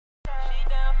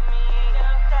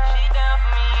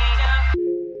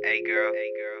girl.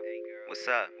 What's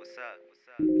up?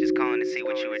 Just calling to see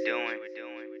what you were doing.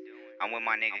 I'm with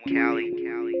my nigga Cali.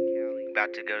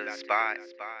 About to go to the spot.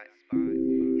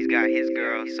 He's got his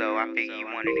girl, so I figured you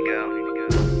wanted to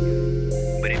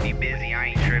go. But if you busy, I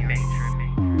ain't tripping.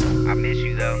 I miss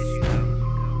you though.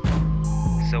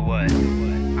 So what?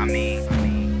 I mean,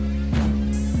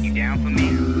 you down for me?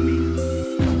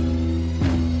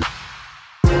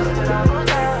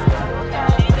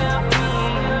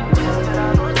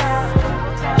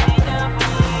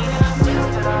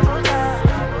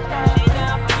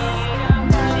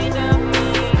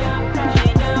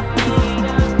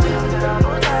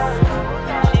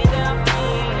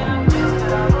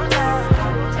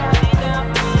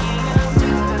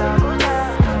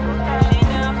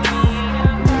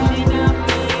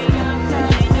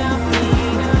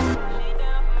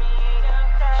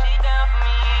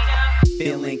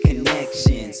 Feeling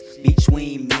connections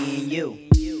between me and you.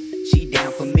 She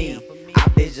down for me, I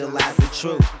visualize the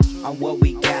truth on what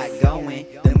we got going.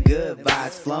 Them good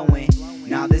vibes flowing.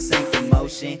 Now this ain't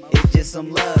promotion, it's just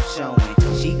some love showing.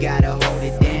 She gotta hold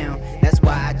it down, that's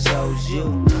why I chose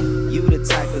you. You the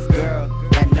type of girl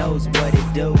that knows what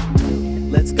it do.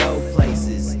 Let's go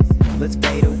places, let's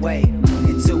fade away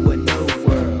into a new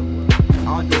world.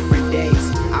 On different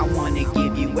days, I wanna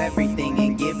give you everything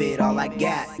and give it all I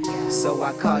got. So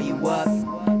I call you up,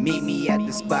 meet me at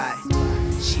the spot.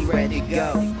 She ready to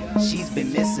go, she's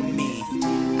been missing me.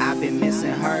 I've been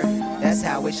missing her, that's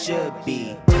how it should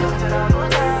be.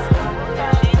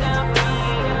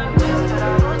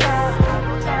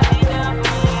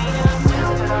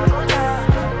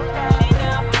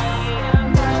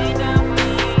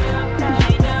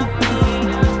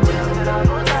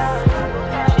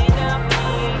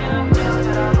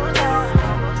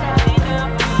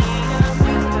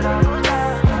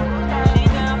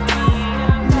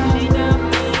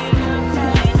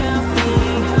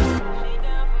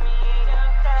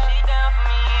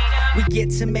 We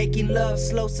get to making love,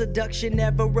 slow seduction,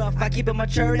 never rough. I keep it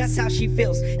mature, that's how she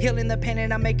feels. Healing the pain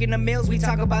and I'm making the meals. We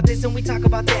talk about this and we talk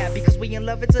about that, because we in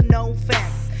love, it's a known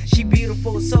fact. She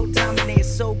beautiful, so dominant,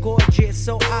 so gorgeous,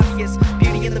 so obvious.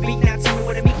 Beauty in the beat, now tell me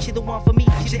what it means. She the one for me,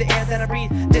 she the air that I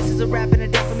breathe. This is a rap and a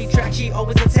death for me track. She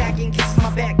always attacking, kisses my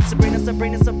back.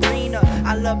 Sabrina,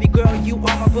 I love you, girl, you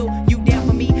are my boo. You down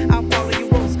for me, I'll follow your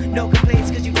rules. No complaints,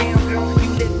 cause you down, girl. You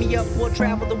lift me up, we'll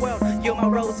travel the world. You're my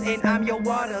rose and I'm your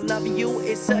water. Loving you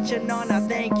is such an honor.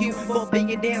 Thank you for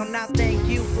being down. I thank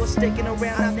you for sticking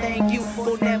around. I thank you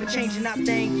for never changing. I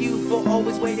thank you for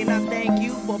always waiting. I thank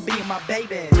you for being my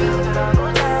baby.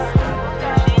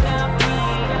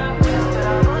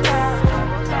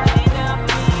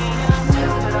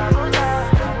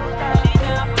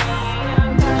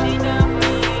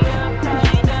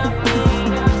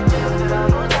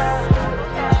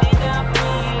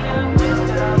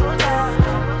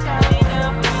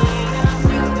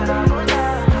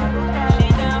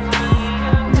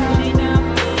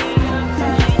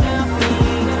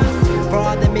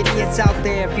 Idiots out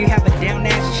there, if you have a down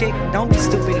ass chick, don't be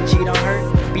stupid and cheat on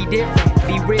her. Be different,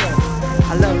 be real.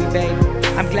 I love you, babe.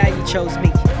 I'm glad you chose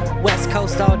me. West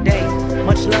Coast all day.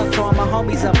 Much love to all my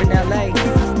homies up in LA.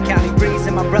 Cali Breeze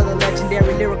and my brother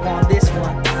legendary Lyrical on this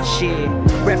one. Shit,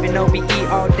 reppin'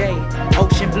 OBE all day.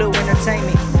 Ocean Blue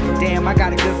Entertainment. Damn, I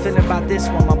got a good feeling about this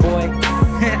one, my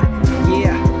boy.